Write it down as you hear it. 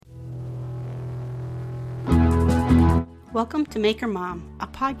Welcome to Maker Mom, a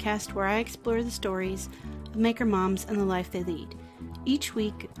podcast where I explore the stories of maker moms and the life they lead. Each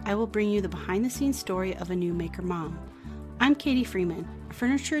week, I will bring you the behind-the-scenes story of a new maker mom. I'm Katie Freeman, a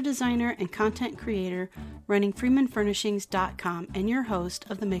furniture designer and content creator running freemanfurnishings.com and your host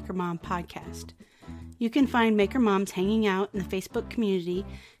of the Maker Mom podcast. You can find Maker Moms hanging out in the Facebook community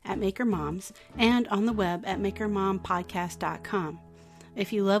at Maker Moms and on the web at makermompodcast.com.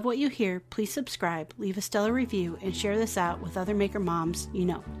 If you love what you hear, please subscribe, leave a stellar review, and share this out with other maker moms you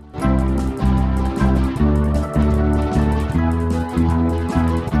know.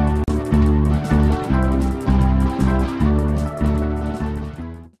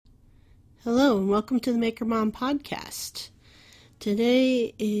 Hello, and welcome to the Maker Mom podcast.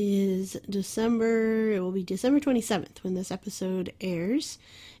 Today is it will be December 27th when this episode airs,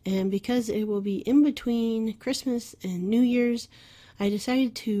 and because it will be in between Christmas and New Year's, I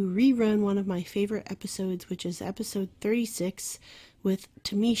decided to rerun one of my favorite episodes, which is episode 36 with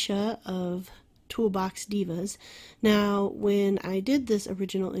Tamisha of Toolbox Divas. Now, when I did this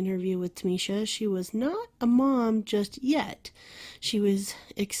original interview with Tamisha, she was not a mom just yet. She was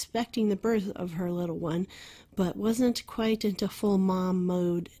expecting the birth of her little one, but wasn't quite into full mom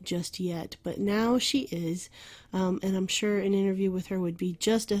mode just yet. But now she is, and I'm sure an interview with her would be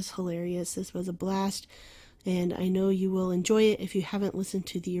just as hilarious. This was a blast. And I know you will enjoy it. If you haven't listened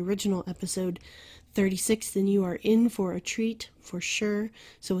to the original episode 36, then you are in for a treat for sure.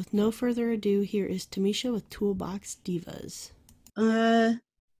 So with no further ado, here is Tamisha with Toolbox Divas.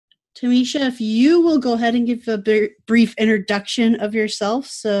 Tamisha, if you will go ahead and give a brief introduction of yourself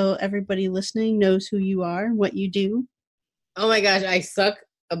so everybody listening knows who you are, what you do. Oh my gosh, I suck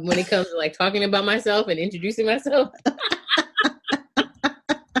when it comes to like talking about myself and introducing myself.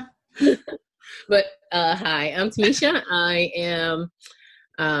 But hi, I'm Tamisha. I am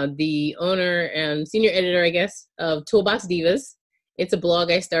the owner and senior editor, I guess, of Toolbox Divas. It's a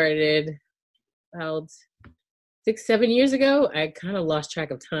blog I started about 6-7 years ago. I kind of lost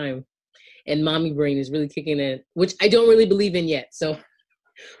track of time, and mommy brain is really kicking in, which I don't really believe in yet.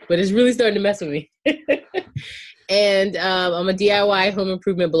 But it's really starting to mess with me. And I'm a DIY home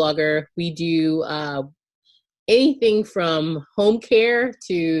improvement blogger. We do anything from home care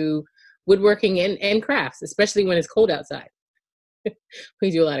to woodworking and crafts, especially when it's cold outside. We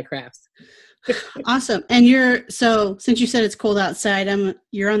do a lot of crafts. Awesome. And since you said it's cold outside,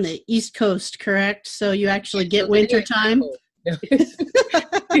 you're on the East Coast, correct? So you actually get winter time? No. It's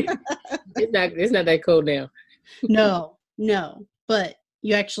not that cold now. No. But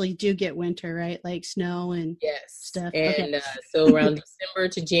you actually do get winter, right? Like snow and stuff. And okay. So around December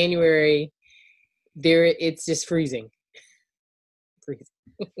to January, it's just freezing.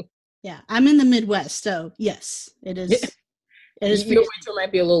 Yeah, I'm in the Midwest, so yes, it is. It is. Your winter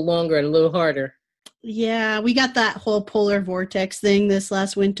might be a little longer and a little harder. Yeah, we got that whole polar vortex thing this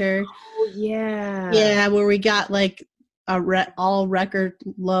last winter. Oh yeah. Yeah, where we got like all record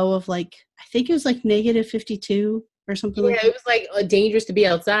low of like I think it was like negative 52 or something. Yeah, it was like dangerous to be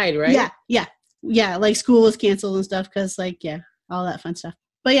outside, right? Yeah. Like school was canceled and stuff because all that fun stuff.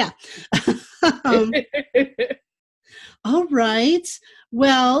 But yeah. All right.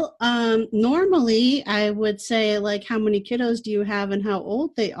 Well, normally I would say like how many kiddos do you have and how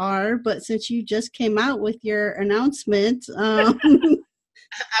old they are, but since you just came out with your announcement, I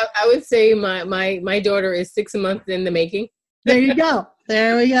would say my daughter is 6 months in the making. There you go.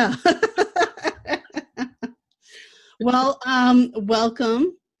 There we go. Well,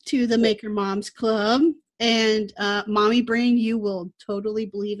 welcome to the Maker Moms Club. And mommy brain, you will totally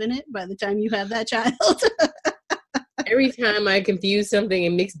believe in it by the time you have that child. Every time I confuse something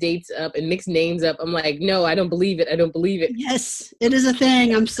and mix dates up and mix names up, I'm like, no, I don't believe it. Yes, it is a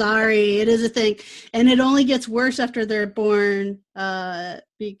thing. I'm sorry. It is a thing. And it only gets worse after they're born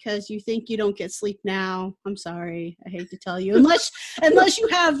because you think you don't get sleep now. I'm sorry. I hate to tell you. Unless you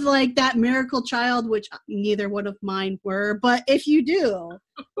have like that miracle child, which neither one of mine were. But if you do,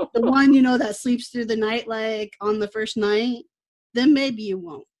 the one, that sleeps through the night, like on the first night, then maybe you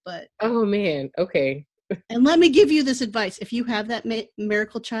won't. But oh, man. Okay. And let me give you this advice. If you have that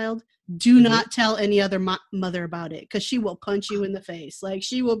miracle child, do not tell any other mother about it because she will punch you in the face. Like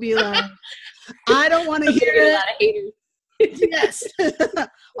she will be like, I don't want to hear it. Yes.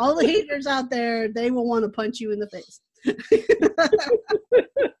 All the haters out there, they will want to punch you in the face.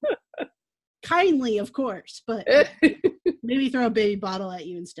 Kindly, of course, but maybe throw a baby bottle at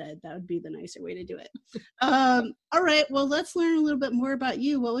you instead. That would be the nicer way to do it. All right. Well, let's learn a little bit more about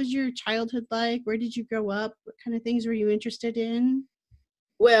you. What was your childhood like? Where did you grow up? What kind of things were you interested in?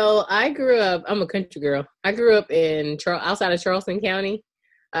 Well, I'm a country girl. I grew up outside of Charleston County,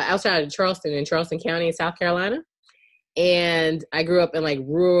 outside of Charleston in Charleston County in South Carolina. And I grew up in like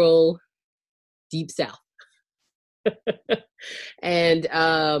rural, deep South. And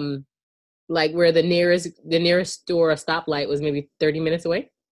like where the nearest store or stoplight was maybe 30 minutes away.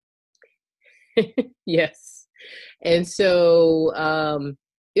 Yes. And so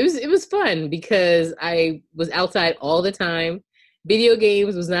it was fun because I was outside all the time. Video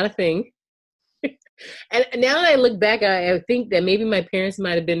games was not a thing. And now that I look back, I think that maybe my parents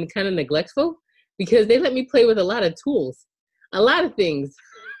might have been kind of neglectful because they let me play with a lot of tools, a lot of things.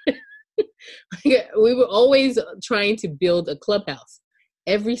 We were always trying to build a clubhouse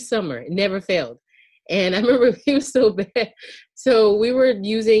every summer. It never failed. And I remember it was so bad. So we were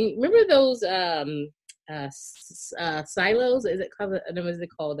using, remember those silos? Is it called? What is it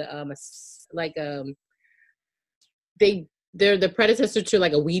called? They're the predecessor to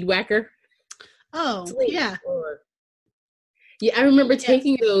like a weed whacker. Oh, yeah. Yeah, I remember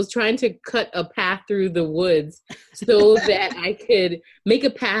taking those, trying to cut a path through the woods so that I could make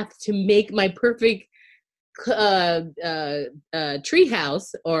a path to make my perfect tree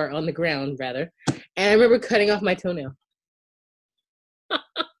house, or on the ground rather. And I remember cutting off my toenail.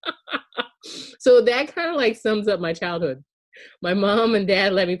 So that kind of like sums up my childhood. My mom and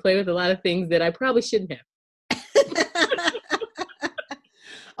dad let me play with a lot of things that I probably shouldn't have.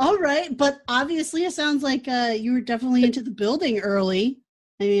 All right, but obviously it sounds like you were definitely into the building early.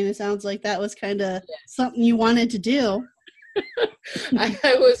 I mean, it sounds like that was kind of something you wanted to do.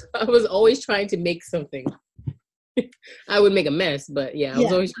 I was always trying to make something. I would make a mess, but I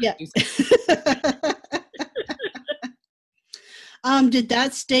was always trying to do something. Did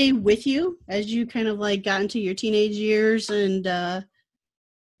that stay with you as you kind of like got into your teenage years and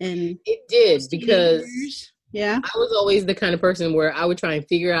it did, because I was always the kind of person where I would try and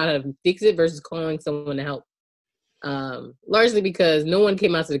figure out how to fix it versus calling someone to help. Largely because no one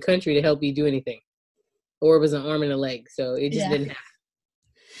came out to the country to help you do anything, or it was an arm and a leg, so it just didn't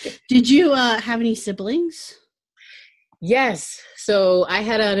happen. Did you have any siblings? Yes. So I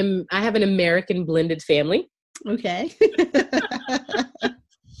have an American blended family. Okay.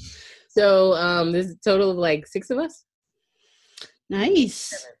 So there's a total of like 6 of us.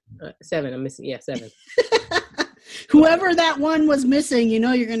 Nice. 7. I'm missing. 7. Whoever that one was missing,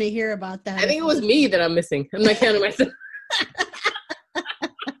 you're going to hear about that. I think it was me that I'm missing. I'm not counting myself.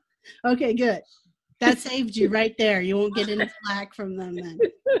 Okay, good. That saved you right there. You won't get any flack from them then.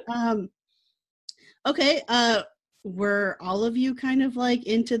 Okay. Were all of you kind of like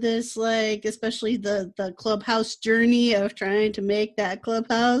into this, like especially the clubhouse journey of trying to make that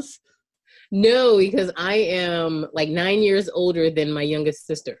clubhouse? No, because I am like 9 years older than my youngest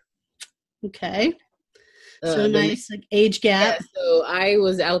sister. Okay. So nice like, age gap. Yeah, so I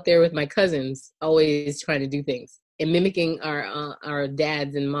was out there with my cousins, always trying to do things and mimicking our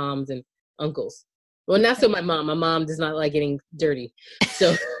dads and moms and uncles. Well, not so my mom. My mom does not like getting dirty.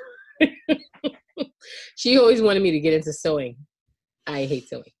 So she always wanted me to get into sewing. I hate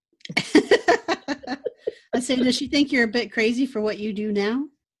sewing. I say, does she think you're a bit crazy for what you do now?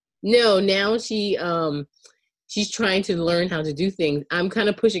 No, now she's trying to learn how to do things. I'm kind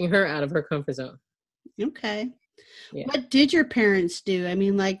of pushing her out of her comfort zone. Okay. Yeah. What did your parents do? I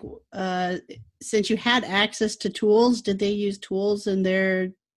mean, like, since you had access to tools, did they use tools in their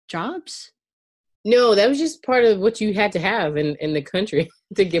jobs? No, that was just part of what you had to have in the country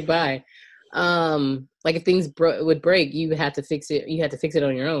to get by. Like if things would break, you had to fix it. You had to fix it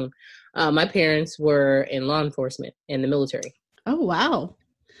on your own. My parents were in law enforcement and the military. Oh, wow.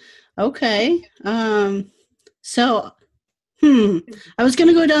 Okay. So, I was going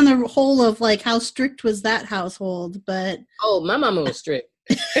to go down the hole of like, how strict was that household, but. Oh, my mama was strict.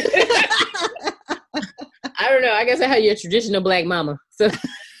 I don't know. I guess I had your traditional black mama. So.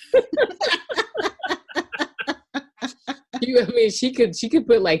 I mean, she could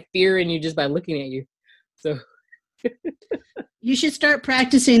put like fear in you just by looking at you. So you should start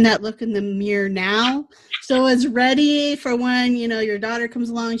practicing that look in the mirror now. So it's ready for when, your daughter comes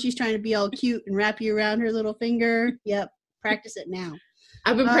along, she's trying to be all cute and wrap you around her little finger. Yep. Practice it now.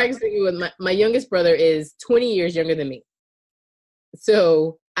 I've been practicing it with my youngest brother is 20 years younger than me.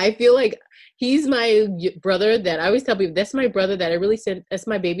 So I feel like he's my brother that I always tell people, that's my brother that I really sent, that's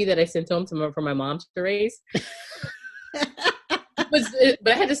my baby that I sent home for my mom to raise.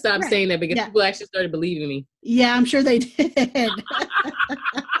 But I had to stop saying that because people actually started believing me. Yeah, I'm sure they did.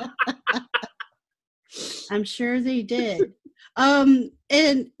 I'm sure they did. And,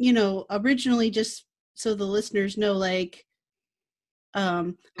 originally, just so the listeners know, like,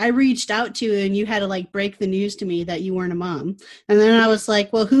 I reached out to you and you had to like break the news to me that you weren't a mom. And then I was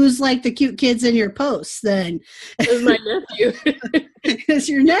like, well, who's like the cute kids in your posts then? It was my nephew. It's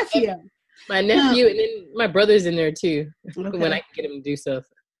your nephew. My nephew and then my brother's in there too. Okay. When I can get him to do stuff.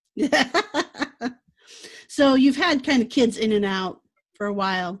 So you've had kind of kids in and out for a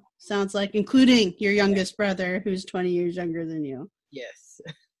while, sounds like, including your youngest brother, who's 20 years younger than you. Yes.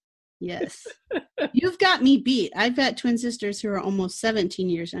 Yes. You've got me beat. I've got twin sisters who are almost 17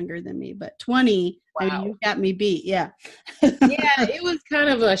 years younger than me, but 20, Wow. you've got me beat. Yeah. Yeah, it was kind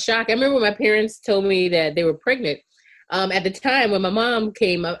of a shock. I remember my parents told me that they were pregnant. At the time when my mom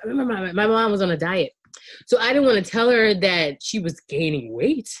came up, I remember my mom was on a diet. So I didn't want to tell her that she was gaining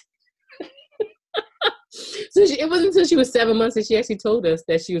weight. So it wasn't until she was 7 months that she actually told us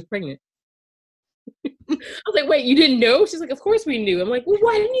that she was pregnant. I was like, wait, you didn't know? She's like, of course we knew. I'm like, well,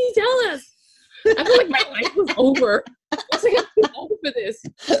 why didn't you tell us? I feel like my life was over. I was like, I'm too old for this.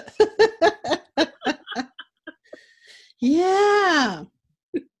 Yeah.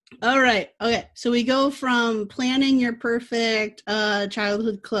 All right. Okay. So we go from planning your perfect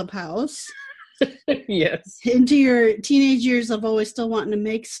childhood clubhouse. Yes. Into your teenage years of always still wanting to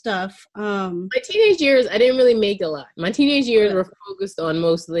make stuff. My teenage years, I didn't really make a lot. My teenage years were focused on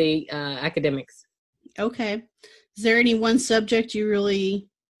mostly academics. Okay. Is there any one subject you really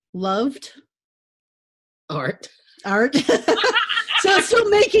loved? Art. So it's still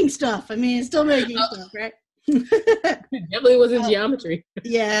making stuff. I mean, it's still making stuff, right? It definitely wasn't geometry.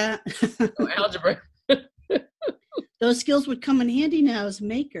 Yeah. Or algebra. Those skills would come in handy now as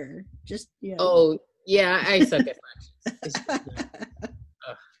maker. Just Oh yeah, I suck at much.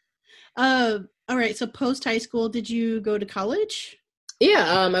 All right. So post high school, did you go to college?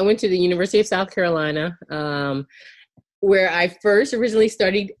 Yeah, I went to the University of South Carolina, where I first originally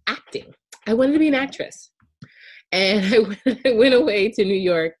studied acting. I wanted to be an actress, and I went away to New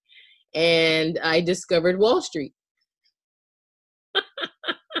York, and I discovered Wall Street.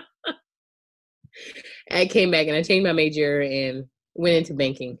 I came back and I changed my major and went into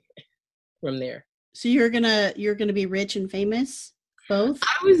banking from there. So you're gonna be rich and famous, both?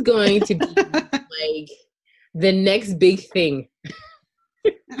 I was going to be like the next big thing.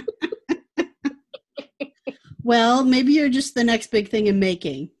 Well, maybe you're just the next big thing in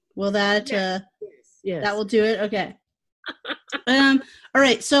making. Will that yes. That will do it? Okay. All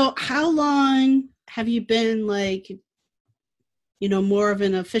right. So how long have you been more of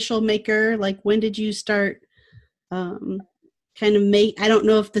an official maker? Like when did you start kind of make, I don't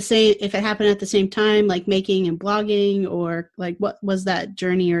know if it happened at the same time, like making and blogging, or like what was that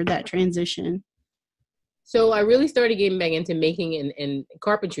journey or that transition? So I really started getting back into making and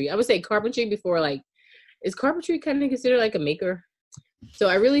carpentry. I would say carpentry before, is carpentry kind of considered like a maker? So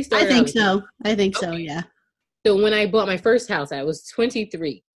I really started. I think so. Yeah. So when I bought my first house, I was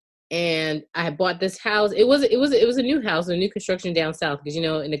 23, and I bought this house. It was a new house, a new construction down south, because in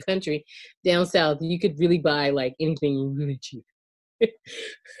the country down south you could really buy like anything really cheap.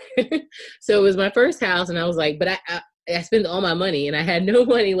 So it was my first house, and I was like, but I spent all my money, and I had no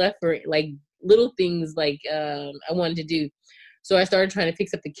money left for like little things like I wanted to do. So I started trying to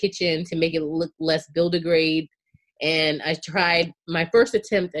fix up the kitchen to make it look less build-a-grade. And I tried my first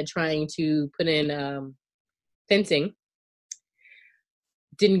attempt at trying to put in fencing.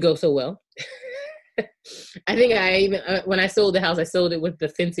 Didn't go so well. I think I even, when I sold the house, I sold it with the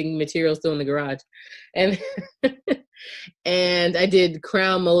fencing material still in the garage. And and I did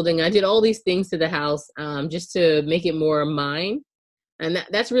crown molding. I did all these things to the house just to make it more mine. And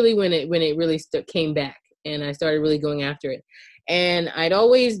that's really when it really came back, and I started really going after it. And I'd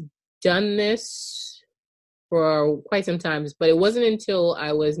always done this for quite some time, but it wasn't until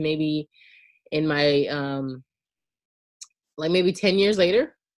I was maybe in my maybe 10 years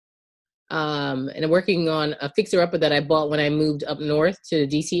later, and working on a fixer-upper that I bought when I moved up north to the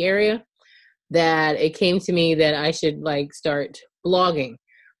DC area, that it came to me that I should start blogging.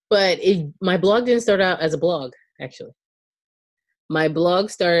 But my blog didn't start out as a blog, actually. My blog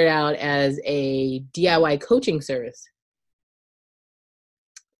started out as a DIY coaching service.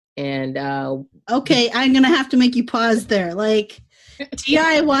 And okay, I'm gonna have to make you pause there. Like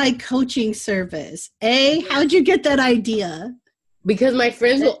DIY coaching service. How'd you get that idea? Because my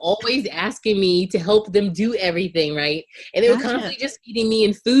friends were always asking me to help them do everything, right? And they were constantly just feeding me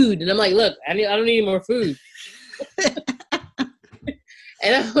in food, and I'm like, look, I don't need any more food.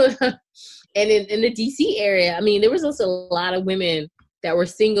 And in the DC area, I mean, there was also a lot of women that were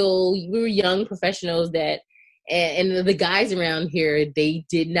single. We were young professionals and the guys around here, they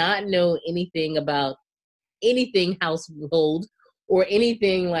did not know anything about anything household or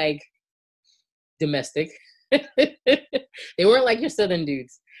anything like domestic. They weren't like your Southern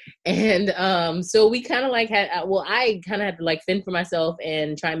dudes. And so we kind of I kind of had to fend for myself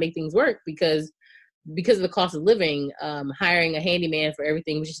and try and make things work, because because of the cost of living, hiring a handyman for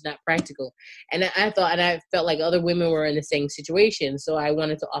everything was just not practical. And I felt like other women were in the same situation. So I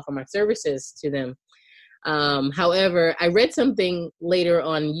wanted to offer my services to them. However, I read something later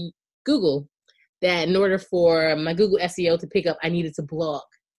on Google that in order for my Google SEO to pick up, I needed to blog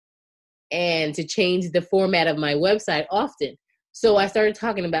and to change the format of my website often. So I started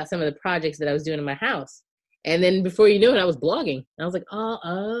talking about some of the projects that I was doing in my house. And then before you know it, I was blogging. I was like,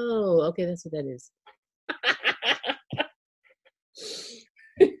 oh, okay, that's what that is.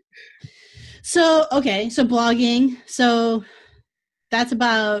 So blogging. So that's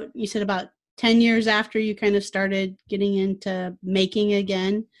you said about 10 years after you kind of started getting into making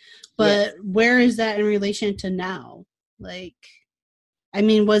again. But yes. Where is that in relation to now? Like, I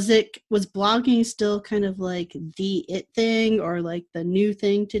mean, was blogging still kind of like the it thing or like the new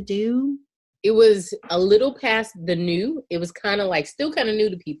thing to do? It was a little past the new. It was kind of like still kind of new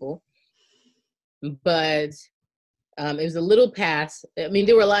to people, but it was a little past. I mean,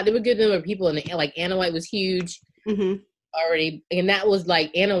 there were a good number of people, and like Anna White was huge already, and that was like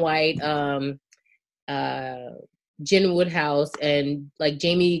Anna White, Jen Woodhouse, and like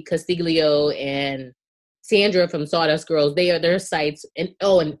Jamie Castiglio and Sandra from Sawdust Girls. They are their sites, and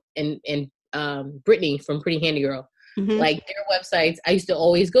Brittany from Pretty Handy Girl. Like their websites I used to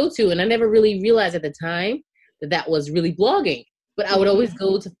always go to, and I never really realized at the time that was really blogging, but I would always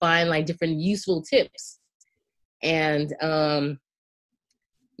go to find like different useful tips. And so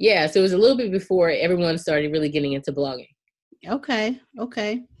it was a little bit before everyone started really getting into blogging. Okay.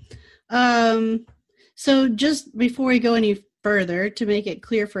 So just before we go any further, to make it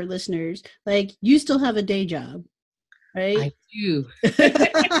clear for listeners, like you still have a day job, right? I do.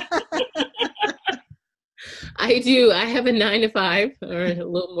 I do. I have a 9 to 5, or a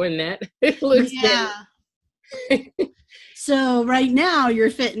little more than that. So right now you're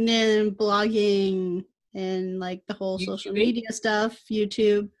fitting in blogging and like the whole social media stuff,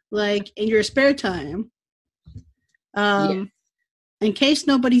 YouTube, like in your spare time. In case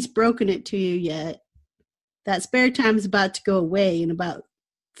nobody's broken it to you yet, that spare time is about to go away in about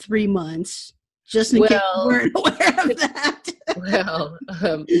 3 months. Just in case you weren't aware of that.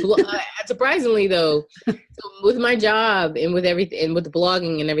 Surprisingly though, so with my job and with everything, and with the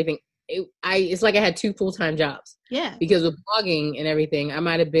blogging and everything, it's like I had 2 full-time jobs. Yeah. Because with blogging and everything, I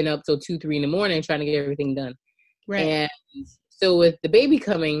might have been up till 2, 3 in the morning trying to get everything done. Right. And so with the baby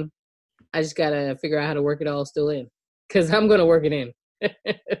coming, I just gotta figure out how to work it all still in, because I'm gonna work it in.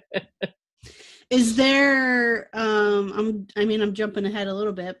 Is there, I'm jumping ahead a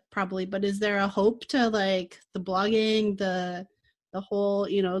little bit probably, but is there a hope to like the blogging, the whole,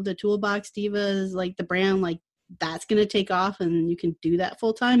 the Toolbox Divas, like the brand, like that's going to take off and you can do that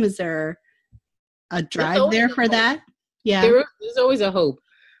full time? Is there a drive there for that? Yeah. There's always a hope.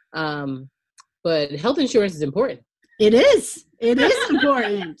 But health insurance is important. It is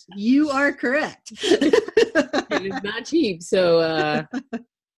important. You are correct. And it's not cheap. So,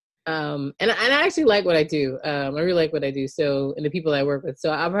 and I actually like what I do. I really like what I do. So, and the people I work with. So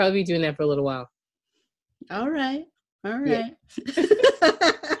I'll probably be doing that for a little while. All right. Yeah.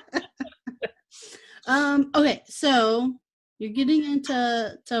 Okay. So you're getting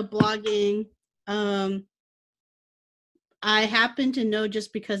into blogging. I happen to know,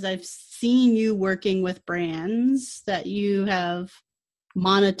 just because I've seen you working with brands, that you have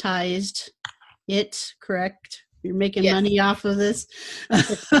monetized it, correct? You're making money off of this.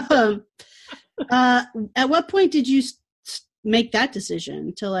 At what point did you make that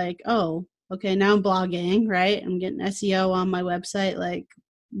decision to like, oh, okay, now I'm blogging, right? I'm getting SEO on my website. Like,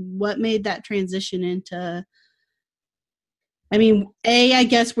 what made that transition into, I mean, I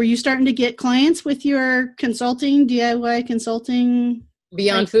guess, were you starting to get clients with your consulting, DIY consulting?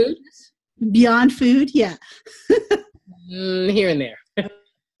 Beyond Food? Beyond Food, yeah. Here and there.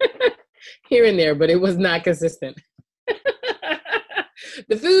 Here and there, but it was not consistent.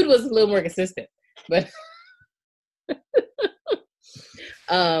 The food was a little more consistent, but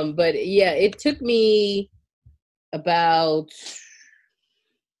but yeah, it took me about,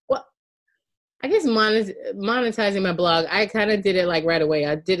 I guess monetizing my blog, I kind of did it like right away.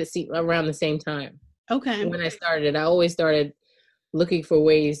 I did it around the same time. Okay. When I started, I always started looking for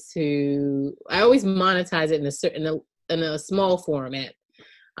ways to, I always monetize it in a small format.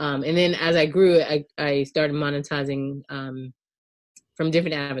 And then as I grew, I started monetizing from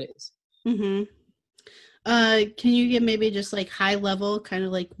different avenues. Mm-hmm. Can you give maybe just like high level, kind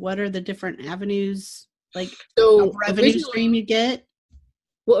of like what are the different avenues, like revenue stream you get?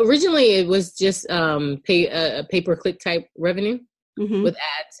 Well, originally it was just pay-per-click type revenue with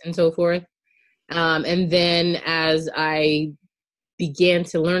ads and so forth. And then as I began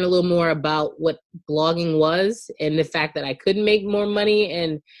to learn a little more about what blogging was and the fact that I could make more money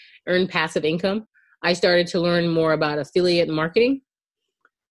and earn passive income, I started to learn more about affiliate marketing.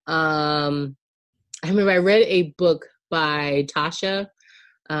 I remember I read a book by Tasha,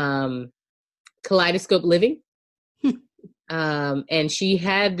 Kaleidoscope Living. And she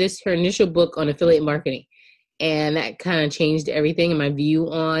had her initial book on affiliate marketing, and that kind of changed everything in my view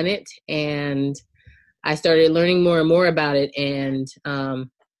on it. And I started learning more and more about it and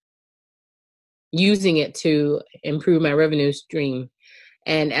using it to improve my revenue stream.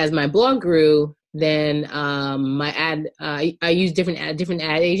 And as my blog grew, then I use different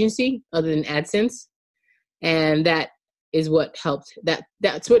ad agency other than AdSense, and that is what helped.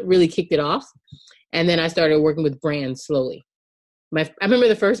 That's what really kicked it off. And then I started working with brands slowly. I remember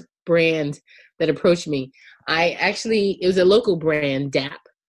the first brand that approached me. It was a local brand, DAP.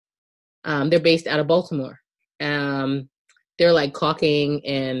 They're based out of Baltimore. They're like caulking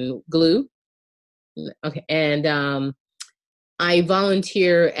and glue. Okay, and I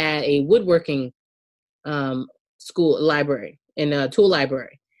volunteer at a woodworking school library in a tool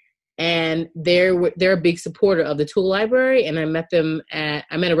library. And they're a big supporter of the tool library. And I met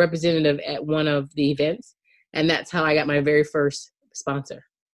a representative at one of the events. And that's how I got my very first sponsor.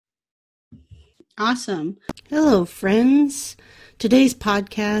 Awesome. Hello, friends. Today's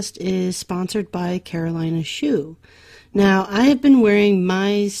podcast is sponsored by Carolina Shoe. Now, I have been wearing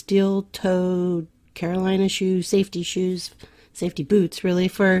my steel-toed Carolina safety boots, really,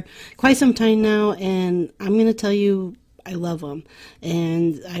 for quite some time now. And I'm going to tell you, I love them,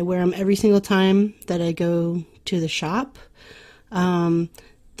 and I wear them every single time that I go to the shop.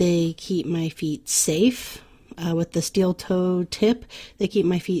 They keep my feet safe. With the steel toe tip, they keep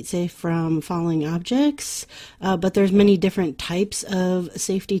my feet safe from falling objects. But there's many different types of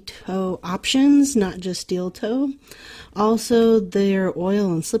safety toe options, not just steel toe. Also, they're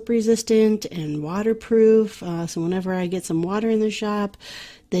oil and slip resistant and waterproof. So whenever I get some water in the shop,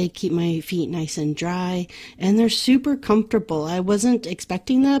 they keep my feet nice and dry, and they're super comfortable. I wasn't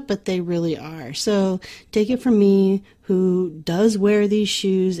expecting that, but they really are. So take it from me, who does wear these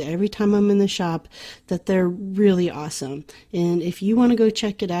shoes every time I'm in the shop, that they're really awesome. And if you want to go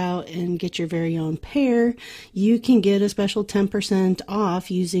check it out and get your very own pair, you can get a special 10% off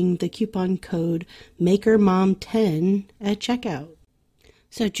using the coupon code MakerMom10 at checkout.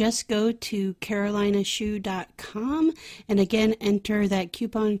 So just go to carolinashoe.com and again enter that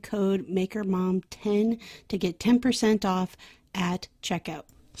coupon code MakerMom10 to get 10% off at checkout.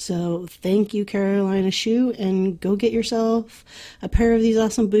 So thank you, Carolina Shoe, and go get yourself a pair of these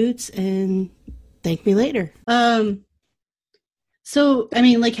awesome boots and thank me later. So I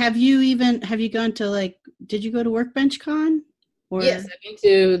mean, like, have you gone to did you go to Workbench Con? Or? Yes, I've been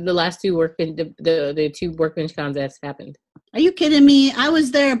to the last two the two Workbench Cons that's happened. Are you kidding me? I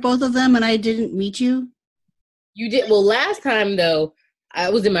was there at both of them and I didn't meet you. You did? Well, last time, though, I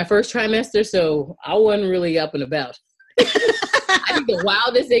was in my first trimester, so I wasn't really up and about. I think the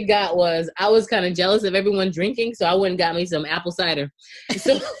wildest it got was I was kind of jealous of everyone drinking, so I went and got me some apple cider.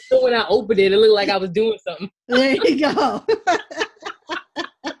 So when I opened it, it looked like I was doing something. There you go.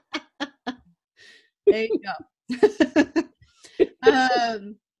 There you go.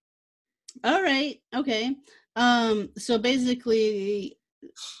 All right. Okay. So basically,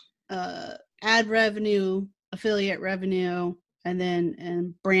 ad revenue, affiliate revenue,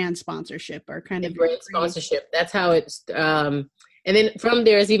 and brand sponsorship are kind of brand sponsorship. That's how it's. And then from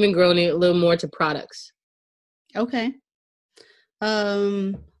there, it's even grown a little more to products. Okay.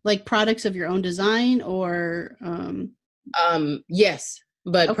 Like products of your own design, or yes,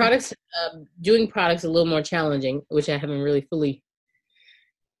 but okay. Products. Doing products a little more challenging, which I haven't really fully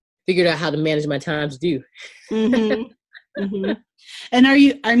figured out how to manage my time to do. Mm-hmm. Mm-hmm. And are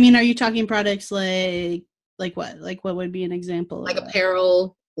you talking products like what? Like what would be an example? Like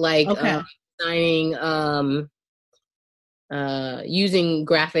apparel, like designing, using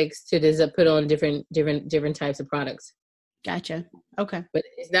graphics to put on different types of products. Gotcha. Okay. But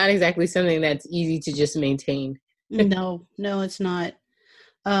it's not exactly something that's easy to just maintain. No, it's not.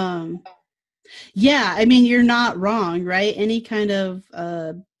 Yeah, I mean, you're not wrong, right? Any kind of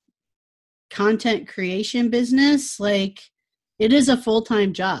content creation business, like, it is a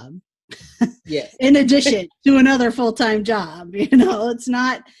full-time job. Yes. In addition to another full-time job, it's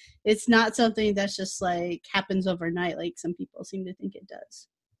not something that's just like happens overnight, like some people seem to think it does.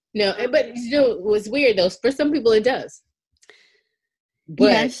 No, but what's weird though, for some people it does.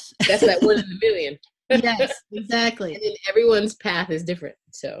 But yes. That's like 1 in a million. Yes, exactly. And then everyone's path is different.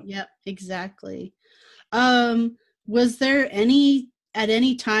 So yep, exactly. Was there at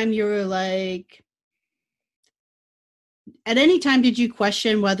any time you were like, at any time, did you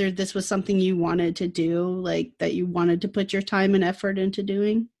question whether this was something you wanted to do, like that you wanted to put your time and effort into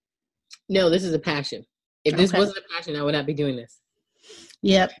doing? No, this is a passion. If this wasn't a passion, I would not be doing this.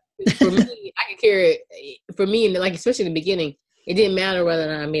 Yep. For me, I could carry it. For me, like especially in the beginning, it didn't matter whether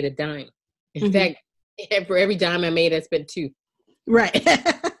or not I made a dime. In fact, for every dime I made, I spent 2. Right.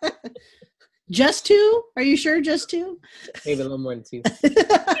 Just 2? Are you sure just 2? Maybe a little more than 2.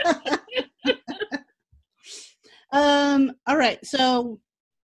 All right. So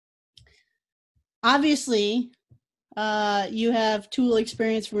obviously, you have tool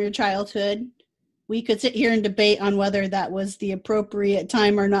experience from your childhood. We could sit here and debate on whether that was the appropriate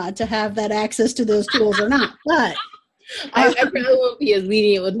time or not to have that access to those tools or not. But I probably won't be as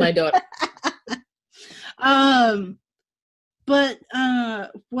lenient with my daughter. But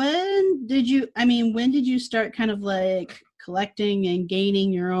when did you start kind of like collecting and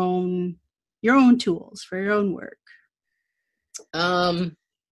gaining your own tools for your own work?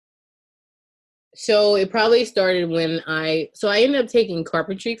 So it probably started when I ended up taking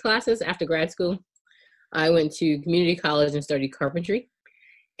carpentry classes after grad school. I went to community college and studied carpentry.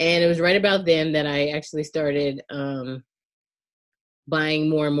 And it was right about then that I actually started buying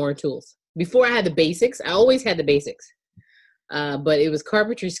more and more tools. Before I had the basics, I always had the basics. But it was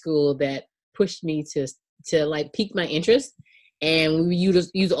carpentry school that pushed me to like pique my interest. And we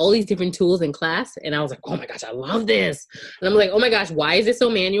use all these different tools in class. And I was like, oh my gosh, I love this. And I'm like, oh my gosh, why is it so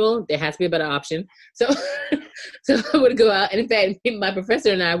manual? There has to be a better option. So I would go out. And in fact, my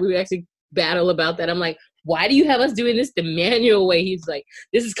professor and I, we would actually battle about that. I'm like, why do you have us doing this the manual way? He's like,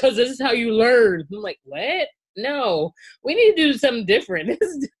 this is because this is how you learn. I'm like, what? No, we need to do something different.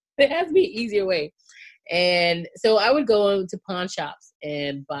 There has to be an easier way. And so I would go to pawn shops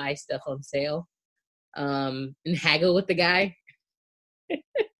and buy stuff on sale and haggle with the guy.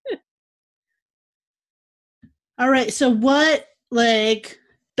 All right. So what, like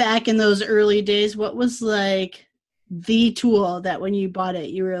back in those early days, what was like the tool that when you bought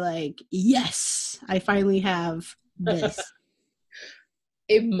it, you were like, yes, I finally have this?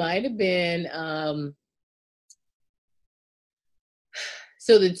 It might have been,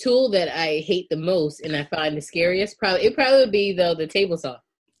 so the tool that I hate the most and I find the scariest, it probably would be the table saw.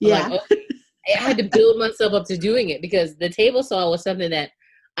 Yeah. Like, I had to build myself up to doing it because the table saw was something that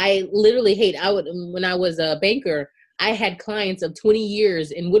I literally hate. When I was a banker, I had clients of 20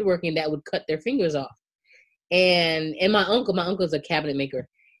 years in woodworking that would cut their fingers off. And my uncle's a cabinet maker,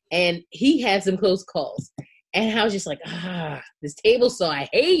 and he had some close calls. And I was just like, this table saw I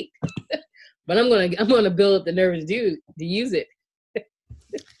hate, but I'm gonna build up the nerve to use it.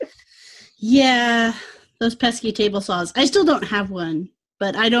 Yeah, those pesky table saws. I still don't have one,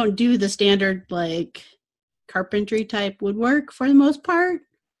 but I don't do the standard like carpentry type woodwork for the most part.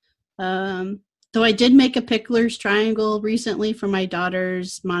 Though I did make a pickler's triangle recently for my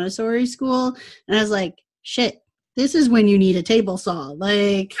daughter's Montessori school, and I was like, shit, this is when you need a table saw.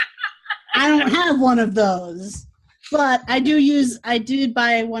 Like, I don't have one of those, but I did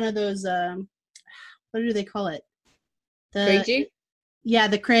buy one of those, what do they call it? Craig? Yeah,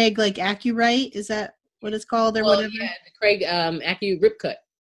 the Craig, like AccuRite, is that what it's called or whatever? Yeah, the Craig Accu Rip Cut.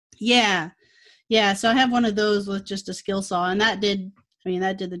 Yeah. Yeah, so I have one of those with just a skill saw, and that did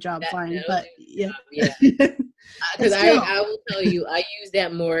the job fine, but yeah. Because I will tell you, I use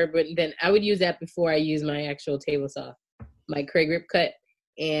that more, but then I would use that before I use my actual table saw, my Craig Rip Cut,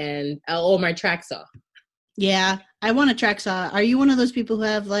 and my track saw. Yeah, I want a track saw. Are you one of those people who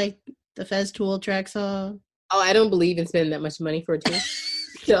have like the Festool track saw? Oh, I don't believe in spending that much money for a tool.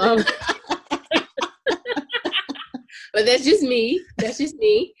 So, but that's just me.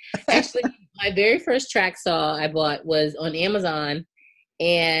 Actually, my very first track saw I bought was on Amazon,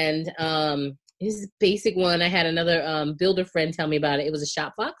 and this is a basic one. I had another builder friend tell me about it. It was a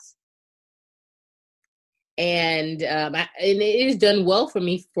ShopFox, and it has done well for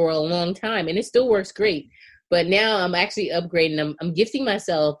me for a long time, and it still works great. But now I'm actually upgrading. I'm gifting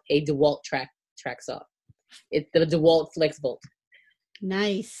myself a DeWalt track saw. It's the DeWalt FlexVolt.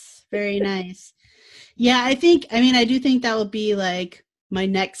 Nice. Very nice. Yeah, I do think that will be like my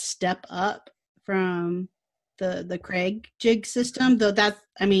next step up from the Craig jig system, though I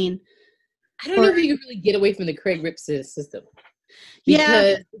don't know if you can really get away from the Craig Rip system.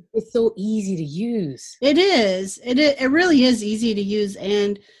 Because it's so easy to use. It is. It really is easy to use.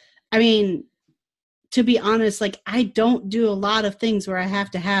 And I mean, to be honest, like I don't do a lot of things where I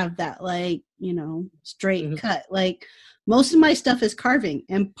have to have that like, straight cut. Like most of my stuff is carving.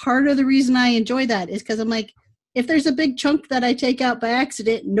 And part of the reason I enjoy that is because I'm like, if there's a big chunk that I take out by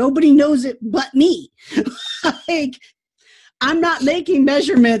accident, nobody knows it but me. Like I'm not making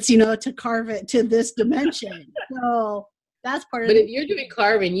measurements, to carve it to this dimension. So that's part of it. But if you're doing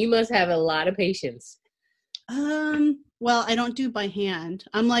carving, you must have a lot of patience. Well, I don't do by hand.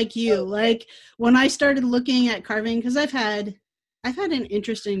 I'm like you. Okay. Like when I started looking at carving, because I've had an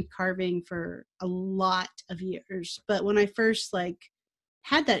interest in carving for a lot of years. But when I first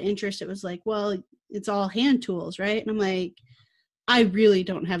had that interest, it was like, well, it's all hand tools, right? And I'm like, I really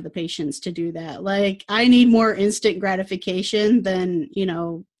don't have the patience to do that. Like, I need more instant gratification than,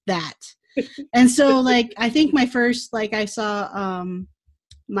 that. And so, I think my first, I saw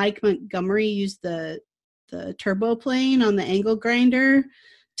Mike Montgomery use the turbo plane on the angle grinder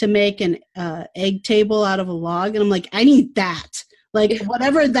to make an egg table out of a log. And I'm like, I need that.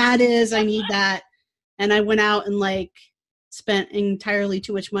 Whatever that is, I need that. And I went out and, spent entirely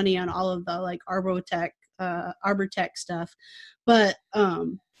too much money on all of the, Arbortech stuff. But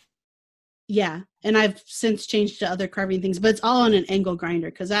yeah, and I've since changed to other carving things, but it's all on an angle grinder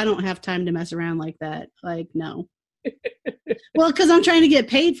because I don't have time to mess around like that. No. Well, because I'm trying to get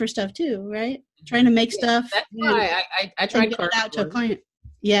paid for stuff too, right? Trying to make stuff. That's why I tried carving out to a client.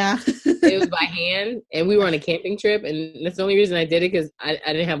 Yeah. It was by hand, and we were on a camping trip, and that's the only reason I did it because I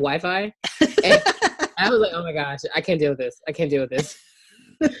didn't have Wi-Fi. And I was like, oh my gosh, I can't deal with this.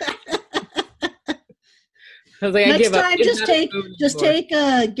 I was like, next time, just get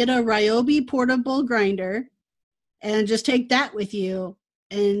a Ryobi portable grinder, and just take that with you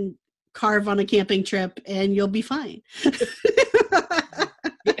and carve on a camping trip, and you'll be fine.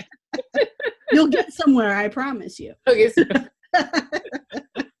 You'll get somewhere, I promise you. Okay. So.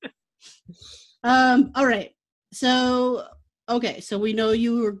 All right. So we know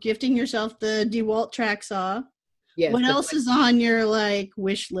you were gifting yourself the DeWalt track saw. Yes, what else is on your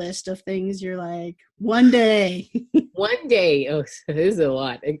wish list of things you're one day? One day. Oh, this is a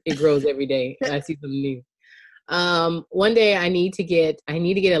lot. It grows every day. I see something new. One day I need to get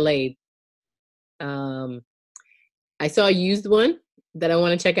a lathe. I saw a used one that I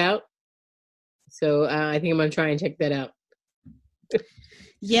want to check out. So I think I'm going to try and check that out.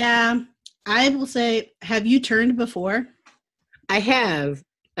 Yeah. I will say, have you turned before? I have.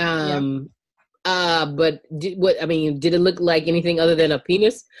 But did it look like anything other than a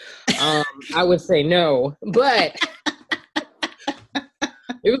penis? I would say no, but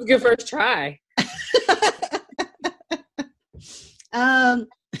it was a good first try.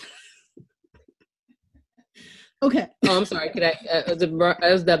 Okay. Oh, I'm sorry. Could I?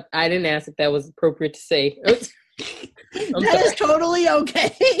 I didn't ask if that was appropriate to say. That is totally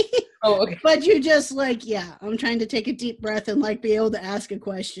okay. Oh, okay. But you just I'm trying to take a deep breath and be able to ask a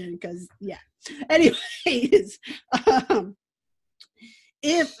question because Anyways,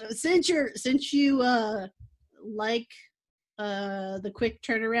 since you like the quick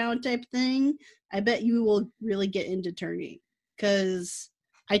turnaround type thing, I bet you will really get into turning because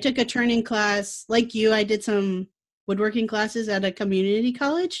I took a turning class like you. I did some woodworking classes at a community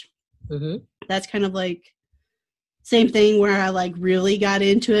college. Mm-hmm. That's kind of same thing where I really got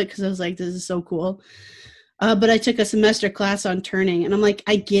into it because I was like, this is so cool. But I took a semester class on turning and I'm like,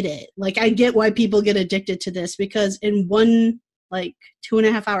 I get it. I get why people get addicted to this because in one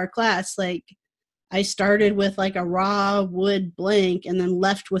 2.5 hour class, I started with a raw wood blank and then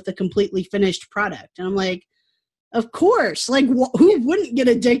left with a completely finished product. And I'm like, of course, who wouldn't get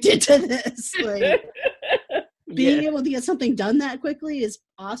addicted to this? Being able to get something done that quickly is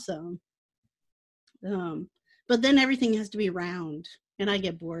awesome. But then everything has to be round and I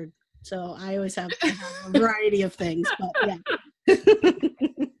get bored. So I always have a variety of things, but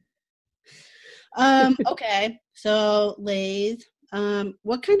yeah. Okay. So lathe,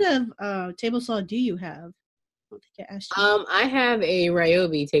 what kind of table saw do you have? I don't think I asked you. I have a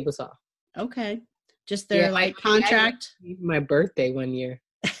Ryobi table saw. Okay. Just their contract. My birthday one year.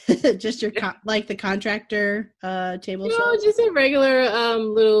 Just your the contractor table saw. No, just a regular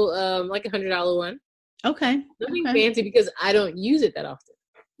little $100 one. Okay. Nothing fancy because I don't use it that often.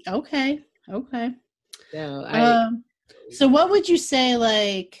 Okay. So so what would you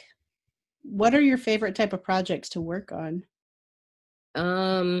say what are your favorite type of projects to work on?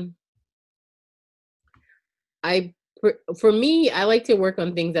 For me, I like to work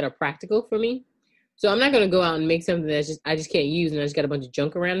on things that are practical for me. So I'm not going to go out and make something that I just can't use and I just got a bunch of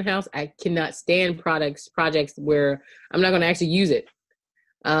junk around the house. I cannot stand projects where I'm not going to actually use it.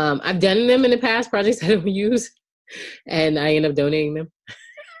 I've done them in the past, projects I don't use, and I end up donating them.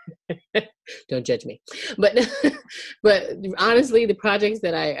 Don't judge me. But honestly, the projects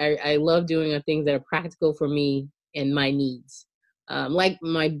that I love doing are things that are practical for me and my needs. Like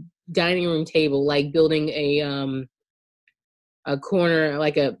my dining room table, like building a corner,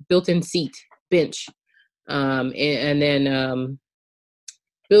 like a built-in seat bench and then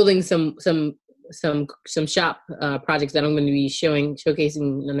building some shop projects that I'm going to be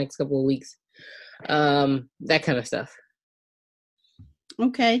showcasing in the next couple of weeks. That kind of stuff.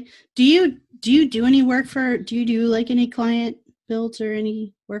 Okay. Do you do any work do you do like any client builds or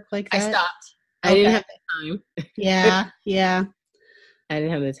any work like that? I stopped. I didn't have the time. Yeah. I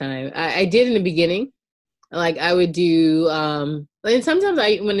didn't have the time. I did in the beginning. Like I would do, and sometimes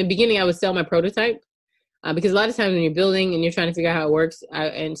in the beginning I would sell my prototype because a lot of times when you're building and you're trying to figure out how it works,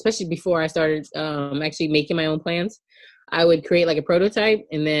 and especially before I started actually making my own plans, I would create like a prototype,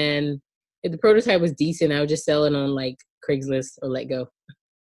 and then if the prototype was decent, I would just sell it on like Craigslist or Let Go.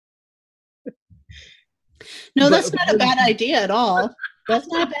 No, that's not a bad idea at all. That's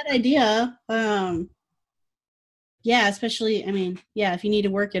not a bad idea. Yeah, especially, I mean, yeah, if you need to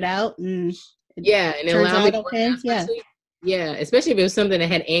work it out and it allowed me to work out, especially if it was something that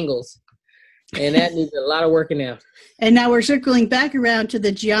had angles. And that needs a lot of working out. And now we're circling back around to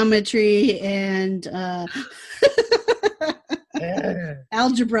the geometry and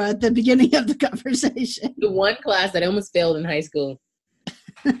algebra at the beginning of the conversation. The one class that I almost failed in high school.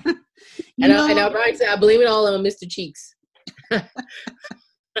 I'll probably say I blame it all on Mr. Cheeks.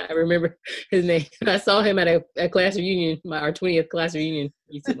 I remember his name. I saw him at a class reunion, our 20th class reunion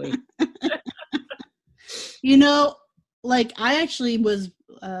recently. Like I actually was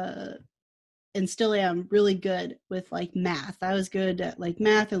and still am really good with like math. I was good at like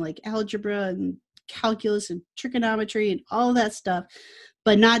math and like algebra and calculus and trigonometry and all that stuff,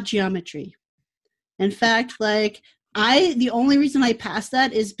 but not geometry. In fact, like the only reason I passed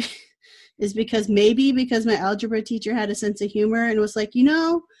that is because my algebra teacher had a sense of humor and was like,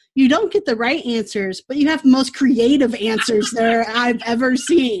 you don't get the right answers, but you have the most creative answers there I've ever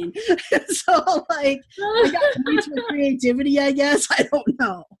seen. So like, I got points for creativity, I guess. I don't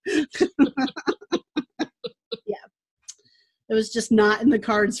know. Yeah. It was just not in the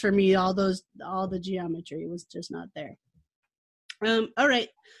cards for me. All the geometry was just not there. All right.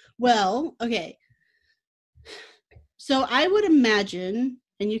 Well, okay. So I would imagine,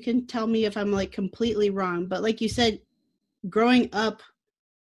 and you can tell me if I'm like completely wrong, but like you said, growing up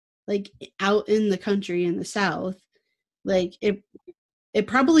like out in the country in the South, like it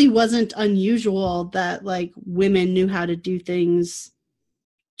probably wasn't unusual that like women knew how to do things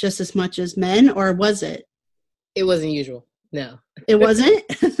just as much as men, or was it? It wasn't usual. No. It wasn't?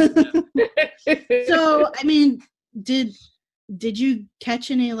 So, I mean, did you catch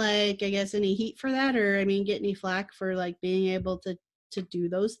any, like, I guess, any heat for that? Or, I mean, get any flack for, like, being able to do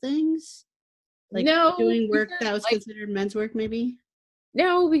those things? Like, no, doing work that was considered men's work, maybe?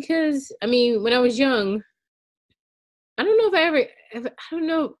 No, because, I mean, when I was young, I don't know if I don't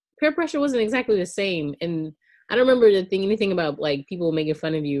know, peer pressure wasn't exactly the same. And I don't remember anything about, like, people making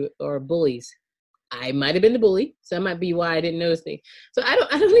fun of you or bullies. I might have been the bully, so that might be why I didn't notice things. So I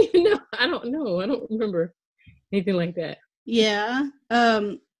don't even know. I don't know. I don't remember anything like that. Yeah.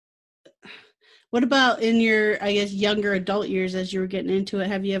 What about in your, I guess, younger adult years as you were getting into it?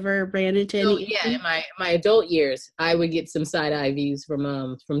 Have you ever ran into any? Yeah, in my adult years, I would get some side eye views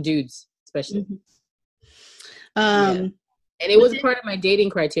from dudes, especially. And it was part of my dating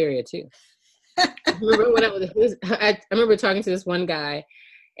criteria too. I remember talking to this one guy,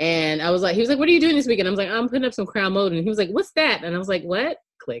 and he was like, "What are you doing this weekend?" I was like, "I'm putting up some Crown Molding." And he was like, "What's that?" And I was like, "What?"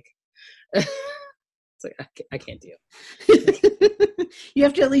 Click. It's like I can't deal. You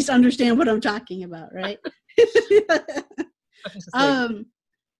have to at least understand what I'm talking about, right?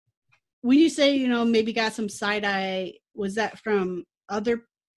 When you say, maybe got some side eye, was that from other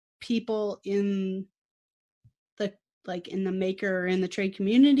people in the maker or in the trade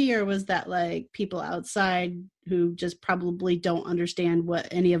community, or was that like people outside who just probably don't understand what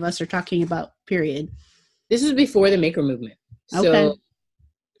any of us are talking about, period? This was before the maker movement. So okay.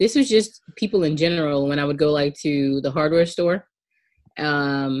 This was just people in general when I would go like to the hardware store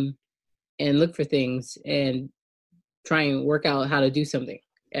and look for things and try and work out how to do something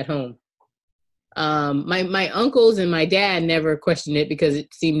at home. My uncles and my dad never questioned it because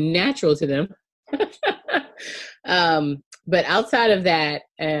it seemed natural to them. But outside of that,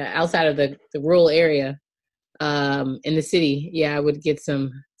 outside of the rural area, in the city, yeah, I would get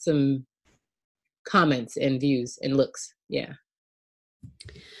some comments and views and looks. Yeah.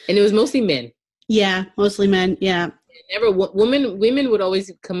 And it was mostly men. Yeah, mostly men. Yeah. Never women would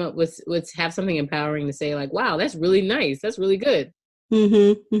always come up with have something empowering to say, like, wow, that's really nice. That's really good.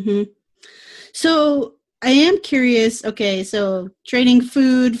 Mm-hmm. Mm-hmm. So I am curious. Okay. So trading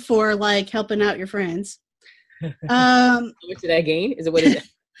food for like helping out your friends. How much did I gain? Is it what is it?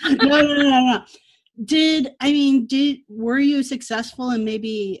 No. were you successful in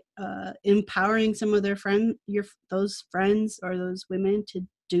maybe empowering some of those friends or those women to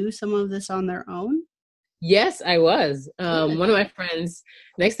do some of this on their own? Yes, I was. One of my friends,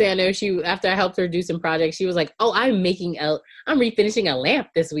 next thing I know, after I helped her do some projects, she was like, "Oh, I'm refinishing a lamp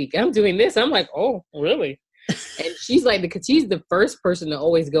this week. I'm doing this." I'm like, "Oh, really?" And she's the first person to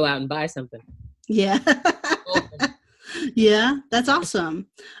always go out and buy something. Yeah. Yeah, that's awesome.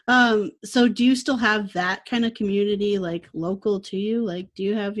 So do you still have that kind of community like local to you? Like, do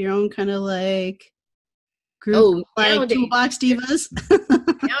you have your own kind of like group like Toolbox Divas?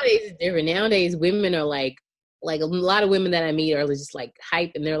 Nowadays it's different. Nowadays women are like a lot of women that I meet are just like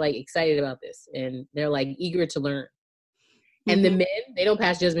hype, and they're like excited about this, and they're like eager to learn. Mm-hmm. And the men, they don't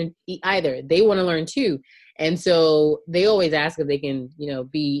pass judgment either. They want to learn too. And so they always ask if they can,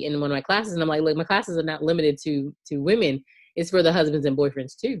 be in one of my classes. And I'm like, look, my classes are not limited to women. It's for the husbands and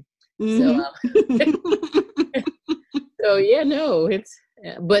boyfriends too. Mm-hmm. So yeah, no,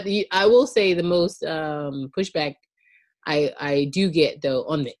 but I will say the most pushback I do get though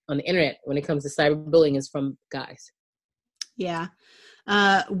on the internet when it comes to cyberbullying is from guys. Yeah.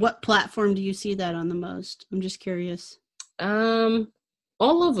 What platform do you see that on the most? I'm just curious. All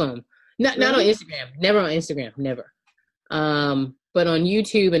of them. Not on Instagram. Never on Instagram. Never. But on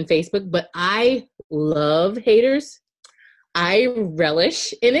YouTube and Facebook. But I love haters. I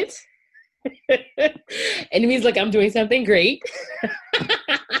relish in it. And it means like I'm doing something great.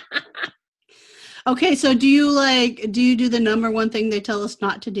 Okay, so do you do the number one thing they tell us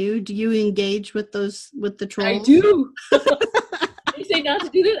not to do? Do you engage with the trolls? I do. You say not to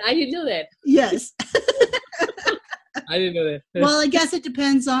do that? I didn't know that. Yes. I didn't know that. Well, I guess it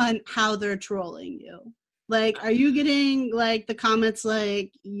depends on how they're trolling you. Like, are you getting like the comments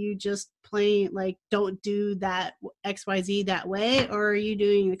like you just plain like don't do that XYZ that way, or are you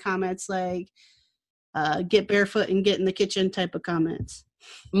doing the comments like get barefoot and get in the kitchen type of comments?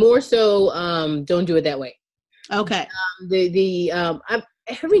 More so, don't do it that way. Okay.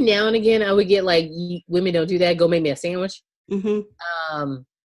 Every now and again I would get like, women don't do that. Go make me a sandwich. Mm-hmm.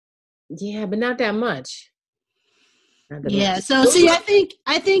 Yeah, but not that much. Yeah. So see,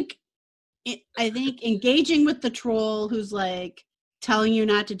 I think engaging with the troll who's like telling you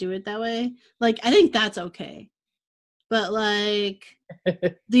not to do it that way, like I think that's okay. But like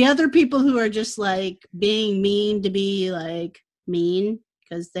the other people who are just like being mean to be like mean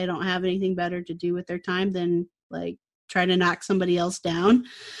because they don't have anything better to do with their time than like try to knock somebody else down,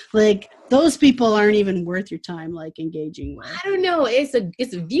 like those people aren't even worth your time like engaging with. I don't know, it's a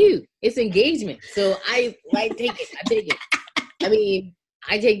view, it's engagement, so I take it. I mean,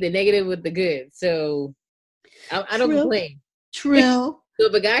 I take the negative with the good, so I don't complain. True. So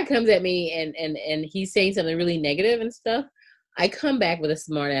if a guy comes at me and he's saying something really negative and stuff, I come back with a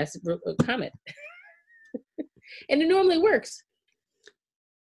smart ass comment. And it normally works.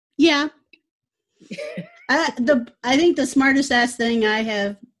 Yeah. I think the smartest ass thing I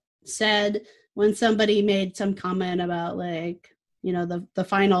have said when somebody made some comment about like, the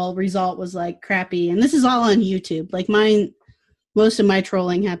final result was like crappy, and this is all on YouTube. Like most of my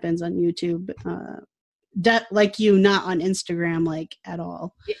trolling happens on YouTube. Like not on Instagram, like at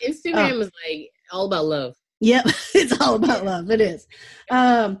all. Instagram is like all about love. Yep, it's all about love. It is.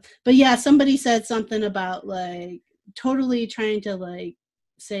 But yeah, somebody said something about like totally trying to like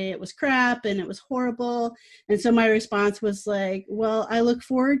say it was crap and it was horrible. And so my response was like, well, I look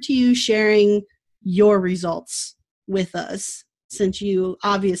forward to you sharing your results with us, since you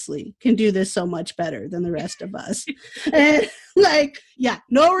obviously can do this so much better than the rest of us. And like, yeah,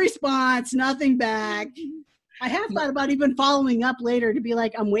 no response, nothing back. I have thought about even following up later to be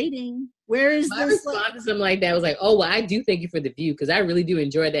like, I'm waiting. Where is my this? My response to something like that was like, oh, well, I do thank you for the view because I really do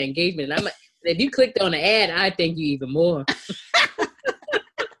enjoy that engagement. And if you clicked on the ad, I thank you even more.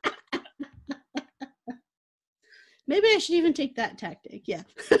 Maybe I should even take that tactic. Yeah.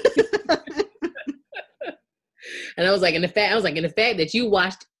 And I was like, in the fact that you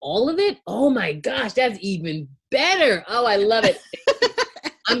watched all of it, oh my gosh, that's even better. Oh, I love it.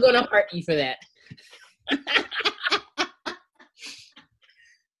 I'm going to heart you for that.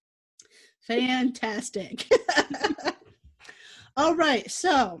 Fantastic. All right.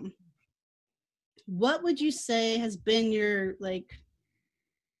 So what would you say has been your like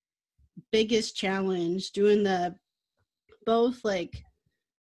biggest challenge doing the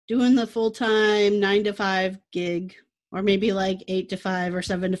full-time 9-to-5 gig, or maybe like 8 to 5 or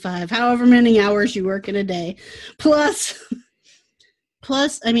 7 to 5, however many hours you work in a day, plus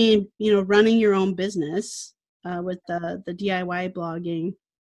I mean, running your own business with the DIY blogging.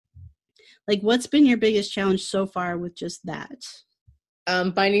 Like, what's been your biggest challenge so far with just that?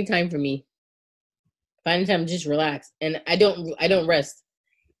 Finding time for me. finding time to just relax. And I don't rest,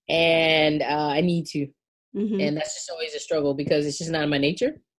 and I need to, and that's just always a struggle because it's just not in my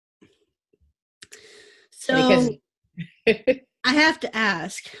nature. So I have to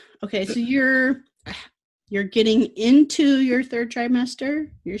ask. Okay, so you're getting into your third trimester.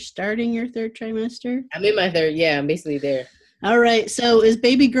 You're starting your third trimester. I'm in my third. Yeah, I'm basically there. All right. So is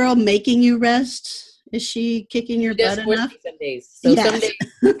baby girl making you rest? Is she kicking your butt enough? Some days. So some days,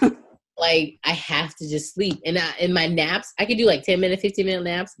 like I have to just sleep. And in my naps, I could do like 10-minute, 15-minute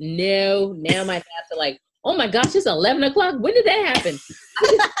naps. No, now my naps are like, oh my gosh, it's 11 o'clock. When did that happen?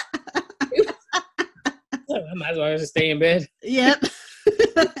 I might as well just stay in bed. Yep.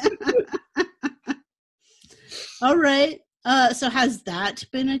 All right. So has that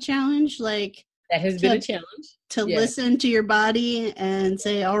been a challenge? Like that has been a challenge to listen to your body and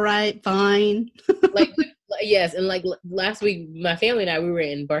say, "All right, fine." Yes, and like last week, my family and I, we were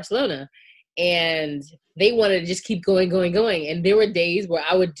in Barcelona, and they wanted to just keep going, and there were days where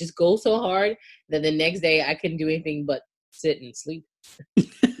I would just go so hard that the next day I couldn't do anything but sit and sleep.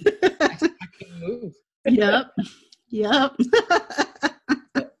 I couldn't move. Yep.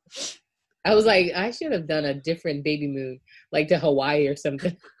 I was like, I should have done a different baby moon, like to Hawaii or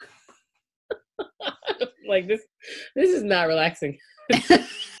something. Like this is not relaxing.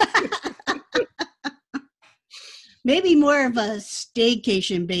 Maybe more of a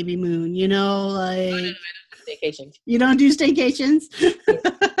staycation baby moon, like. I don't do staycations. You don't do staycations?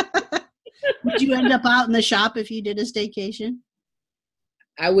 Would you end up out in the shop if you did a staycation?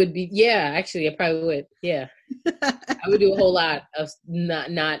 I would be, yeah, actually, I probably would. Yeah. I would do a whole lot of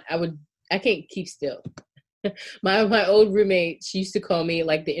I can't keep still. My old roommate, she used to call me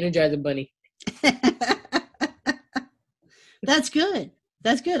like the Energizer Bunny. That's good.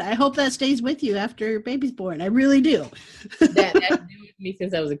 I hope that stays with you after baby's born. I really do. That's been with me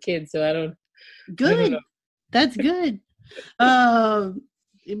since I was a kid, so I don't. Good. I don't know. That's good.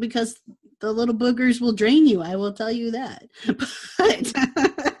 Because the little boogers will drain you. I will tell you that. But,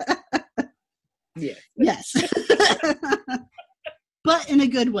 yeah. Yes. But in a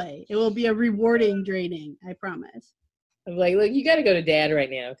good way. It will be a rewarding draining, I promise. I'm like, look, you got to go to dad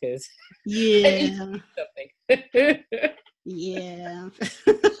right now because yeah. Yeah.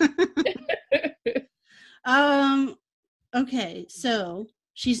 Okay, so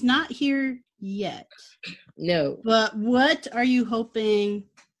she's not here yet. No. But what are you hoping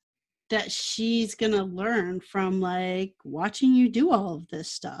that she's going to learn from like watching you do all of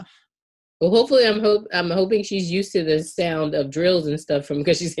this stuff? Well, hopefully I'm hoping she's used to the sound of drills and stuff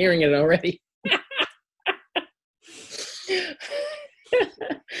because she's hearing it already.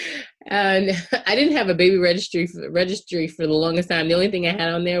 And I didn't have a baby registry for the longest time. The only thing I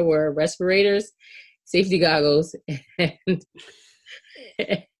had on there were respirators, safety goggles,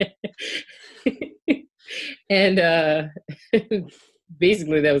 and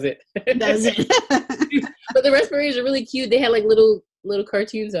basically that was it. That was it. But the respirators are really cute. They had like little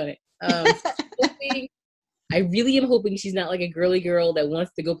cartoons on it. I really am hoping she's not like a girly girl that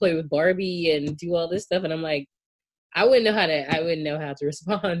wants to go play with Barbie and do all this stuff. And I'm like, I wouldn't know how to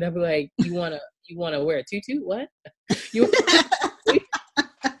respond. I'd be like, you wanna wear a tutu? What? I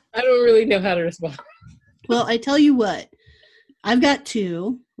don't really know how to respond. Well, I tell you what, I've got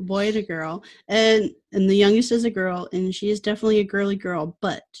two, a boy and a girl, and the youngest is a girl, and she is definitely a girly girl,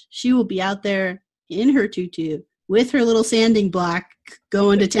 but she will be out there in her tutu with her little sanding block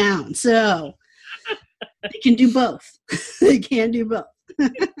going to town. So they can do both. They can do both.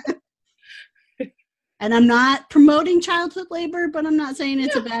 And I'm not promoting childhood labor, but I'm not saying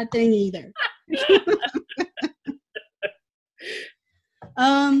it's a bad thing either.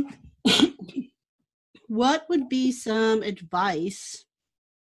 What would be some advice?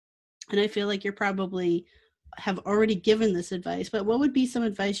 And I feel like you're probably have already given this advice, but what would be some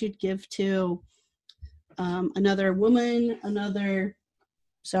advice you'd give to another woman,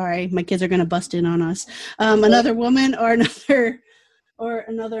 sorry, my kids are going to bust in on us, another woman or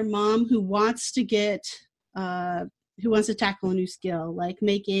another mom who wants to tackle a new skill like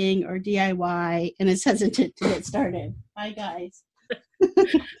making or DIY and is hesitant to get started. Hi, guys.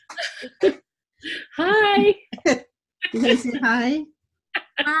 Hi. Did I say hi?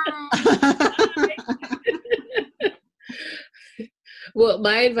 Hi. Well,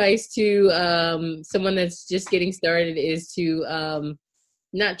 my advice to someone that's just getting started is to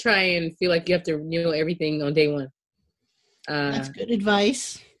not try and feel like you have to know everything on day one. That's good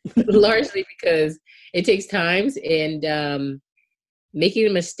advice. Largely because it takes time, and making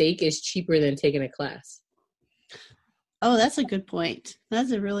a mistake is cheaper than taking a class. Oh, that's a good point.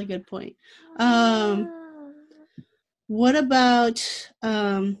 That's a really good point. What about,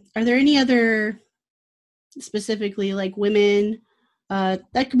 are there any other specifically like women,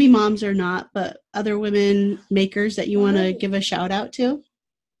 that could be moms or not, but other women makers that you want to give a shout out to?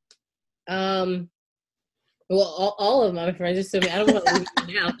 Well, all of my friends are so many. I don't want to leave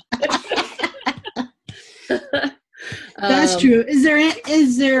them out. That's true. Is there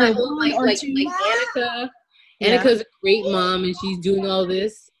one or two? Like Annika? Annika's a great mom, and she's doing all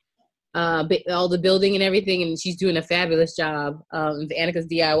this, all the building and everything, and she's doing a fabulous job. Annika's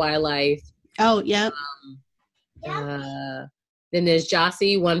DIY life. Oh, yeah. Then there's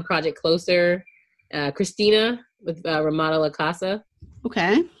Jossie, One Project Closer. Christina with Ramada La Casa.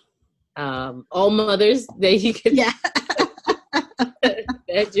 Okay. All mothers that you can. Yeah.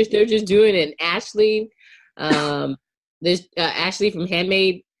 they're just doing it. And Ashley, there's Ashley from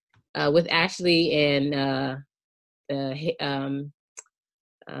Handmade, with Ashley and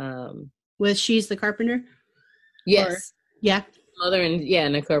with She's the Carpenter. Yes. Or, yeah. Mother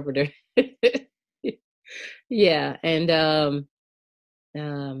and a carpenter. Yeah, and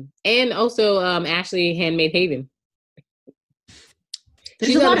also Ashley Handmade Haven.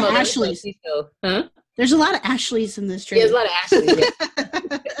 There's a lot of Ashleys. Huh? There's a lot of Ashleys in this trailer. There's a lot of Ashleys.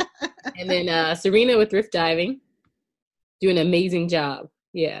 Yeah. And then Serena with Thrift Diving, doing an amazing job.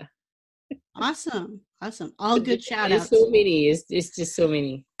 Yeah. Awesome. All good shout outs. There's so many. It's just so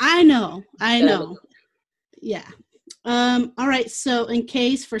many. I know. Yeah. All right. So in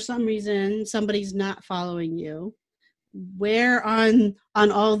case for some reason somebody's not following you, where on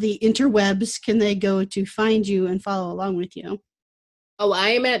all the interwebs can they go to find you and follow along with you? Oh, I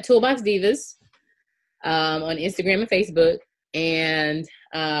am at Toolbox Divas on Instagram and Facebook, and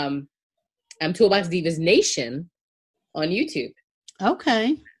I'm Toolbox Divas Nation on YouTube.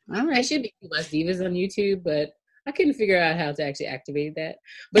 Okay. All right. I should be Toolbox Divas on YouTube, but I couldn't figure out how to actually activate that.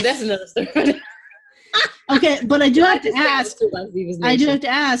 But that's another story. Okay, but I do have to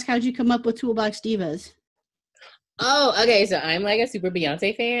ask. How'd you come up with Toolbox Divas? Oh, okay. So I'm like a super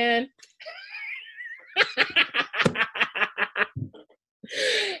Beyonce fan.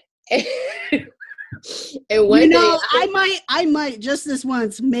 And one day, I might just this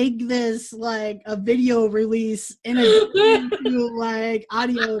once make this like a video release in addition to like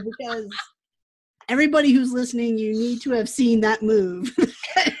audio, because everybody who's listening, you need to have seen that move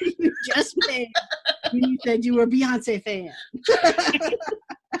you just made when you said you were a Beyonce fan.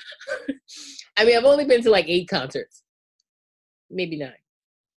 I mean, I've only been to like 8 concerts, maybe 9,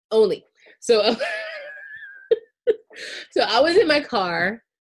 only. So, so I was in my car,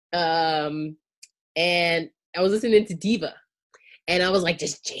 and I was listening to Diva, and I was like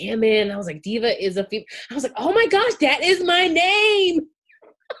just jamming. I was like, Diva is a female. I was like, oh my gosh, that is my name.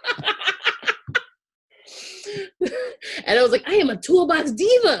 And I was like, I am a Toolbox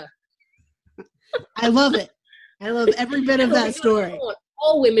Diva. I love it. I love every bit of that story. I want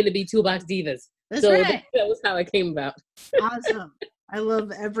all women to be Toolbox Divas. That's right. That was how it came about. Awesome. I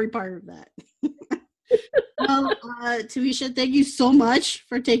love every part of that. Well, Tamisha, thank you so much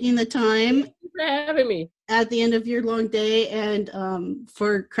for taking the time. Thank you for having me at the end of your long day, and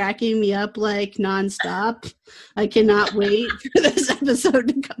for cracking me up like nonstop. I cannot wait for this episode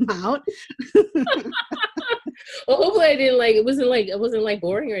to come out. Well, hopefully it wasn't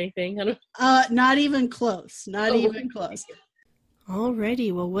boring or anything. Not even close. Even close.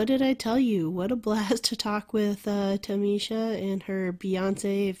 Alrighty, well, what did I tell you? What a blast to talk with Tamisha and her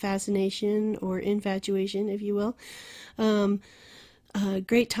Beyonce fascination or infatuation, if you will.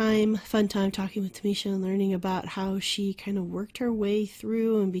 Great time, fun time talking with Tamisha and learning about how she kind of worked her way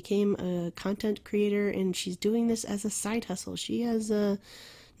through and became a content creator, and she's doing this as a side hustle. She has a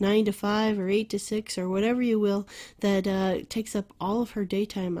 9 to 5 or 8 to 6 or whatever you will that takes up all of her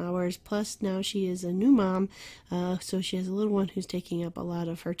daytime hours. Plus now she is a new mom, so she has a little one who's taking up a lot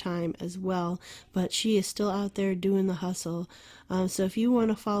of her time as well, but she is still out there doing the hustle. So if you want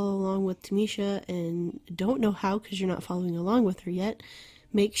to follow along with Tamisha and don't know how because you're not following along with her yet,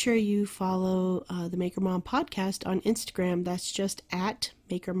 make sure you follow the Maker Mom Podcast on Instagram. That's just at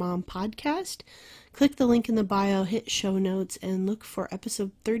Maker Mom Podcast. Click the link in the bio, hit show notes, and look for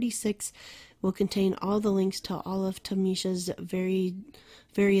episode 36. Will contain all the links to all of Tamisha's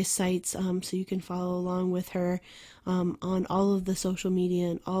various sites, so you can follow along with her on all of the social media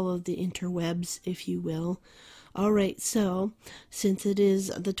and all of the interwebs, if you will. All right, so since it is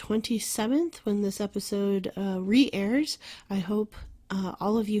the 27th when this episode re-airs, I hope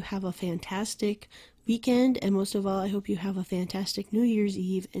all of you have a fantastic weekend, and most of all, I hope you have a fantastic New Year's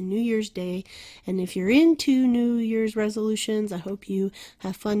Eve and New Year's Day. And if you're into New Year's resolutions, I hope you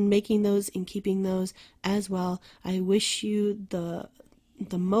have fun making those and keeping those as well. I wish you the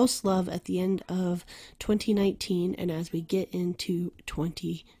most love at the end of 2019 and as we get into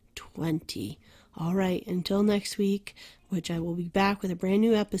 2020. All right, until next week, which I will be back with a brand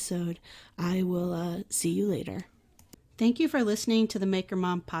new episode, I will see you later. Thank you for listening to the Maker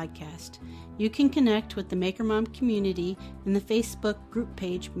Mom podcast. You can connect with the Maker Mom community in the Facebook group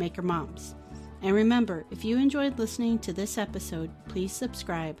page Maker Moms. And remember, if you enjoyed listening to this episode, please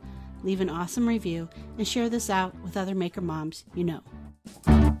subscribe, leave an awesome review, and share this out with other Maker Moms you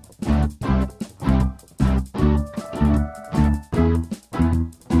know.